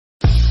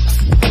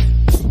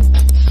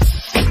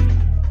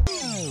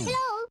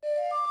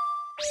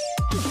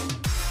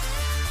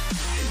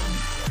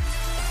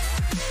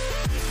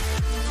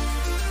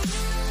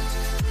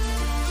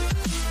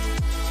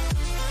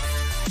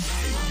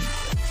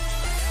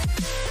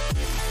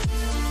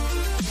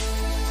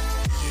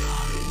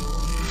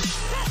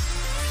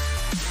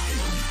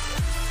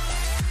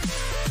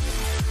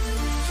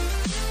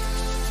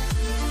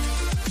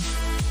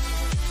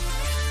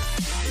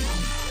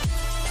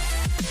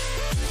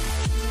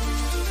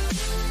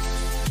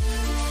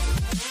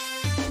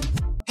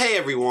Hey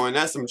everyone,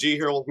 SMG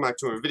here, welcome back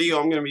to a video.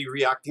 I'm going to be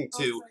reacting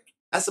to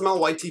SML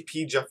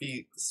YTP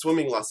Jeffy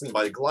swimming lesson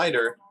by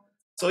Glider.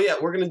 So yeah,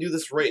 we're going to do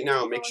this right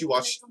now. Make sure you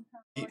watch,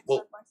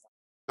 well,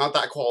 not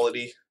that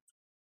quality.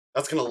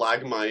 That's going to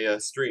lag my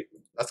stream.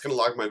 That's going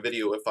to lag my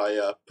video if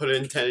I put it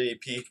in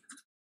 1080p.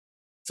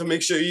 So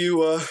make sure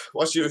you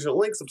watch the original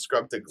link,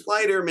 subscribe to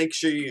Glider, make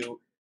sure you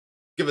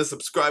give us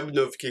subscribe with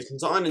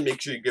notifications on, and make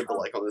sure you give a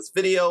like on this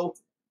video.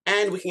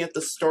 And we can get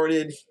this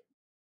started.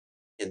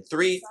 In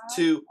 3,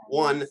 2,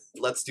 1,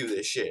 let's do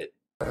this shit.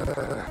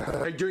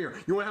 Hey, Junior,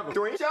 you want to have a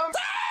drink?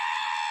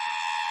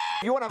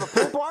 You want to have a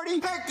pool party?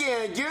 Heck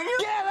yeah, Junior!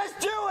 Yeah, let's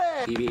do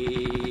it!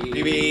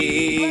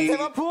 BB. Let's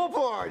have a pool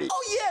party!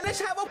 Oh yeah, let's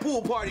have a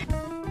pool party!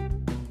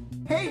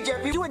 Hey,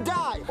 Jeffy, you and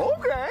die!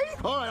 Okay!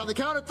 Alright, on the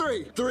count of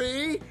 3.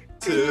 3,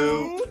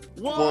 2,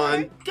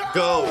 1,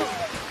 go!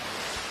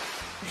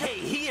 Hey,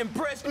 he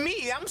impressed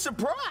me. I'm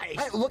surprised.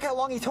 Hey, look how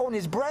long he's holding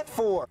his breath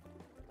for.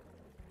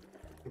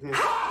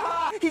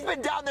 He's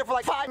been down there for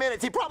like 5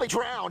 minutes. He probably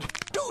drowned.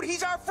 Dude,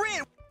 he's our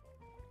friend.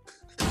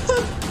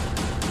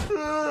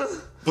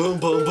 Boom,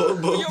 boom,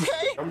 boom, boom. You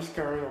okay? I'm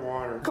scared of the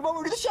water. Come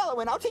over to the shallow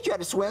end. I'll teach you how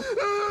to swim.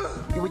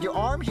 With your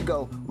arms, you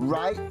go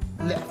right,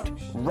 left,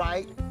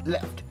 right,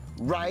 left,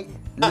 right,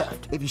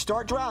 left. If you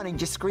start drowning,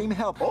 just scream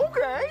help.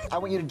 Okay. I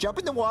want you to jump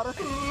in the water.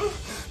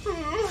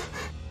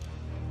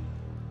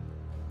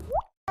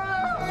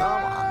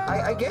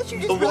 I guess you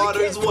just The really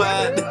water's can't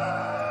wet.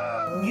 swim.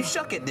 You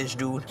suck at this,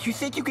 dude. You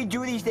think you can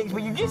do these things,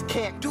 but you just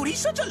can't. Dude, he's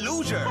such a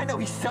loser. I know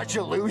he's such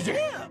a loser.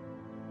 Yeah.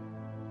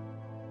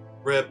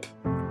 Rip.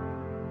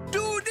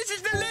 Dude, this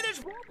is the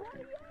latest.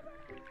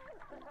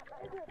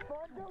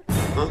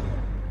 Huh?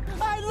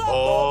 I love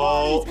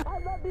Oh. pool parties.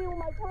 I love being with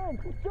my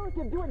friends.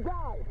 Joseph, do a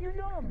dive. You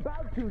know I'm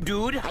about to.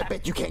 Dude, I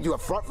bet you can't do a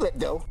front flip,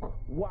 though.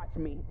 watch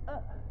me.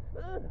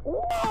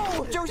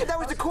 Whoa! Joseph, that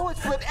was the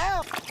coolest flip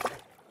ever.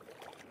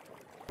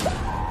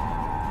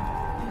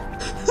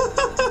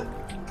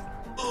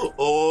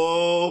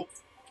 Oh.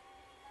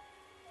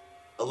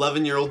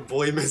 11-year-old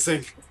boy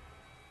missing.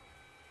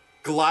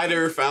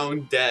 Glider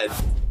found dead.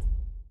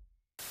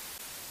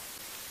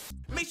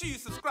 Make sure you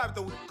subscribe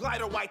to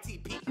Glider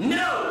YTP.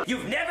 No!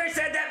 You've never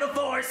said that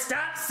before!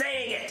 Stop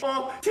saying it!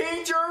 Oh,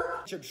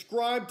 teacher!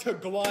 Subscribe to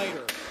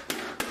Glider.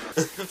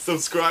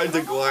 Subscribe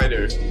to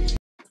Glider.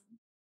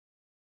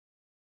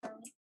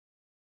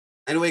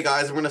 Anyway,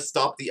 guys, I'm gonna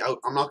stop the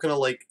I'm not gonna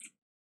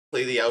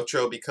play the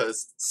outro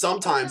because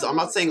sometimes, I'm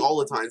not saying all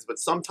the times, but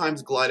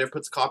sometimes Glider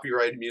puts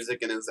copyrighted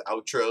music in his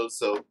outros,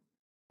 so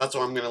that's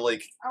why I'm gonna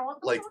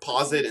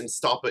pause it and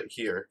stop it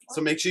here. So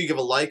make sure you give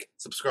a like,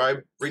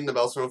 subscribe, ring the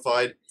bell so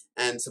notified,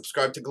 and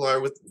subscribe to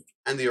Glider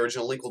and the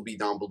original link will be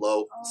down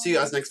below. See you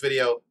guys next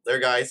video. There,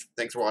 guys.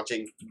 Thanks for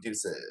watching.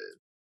 Deuces.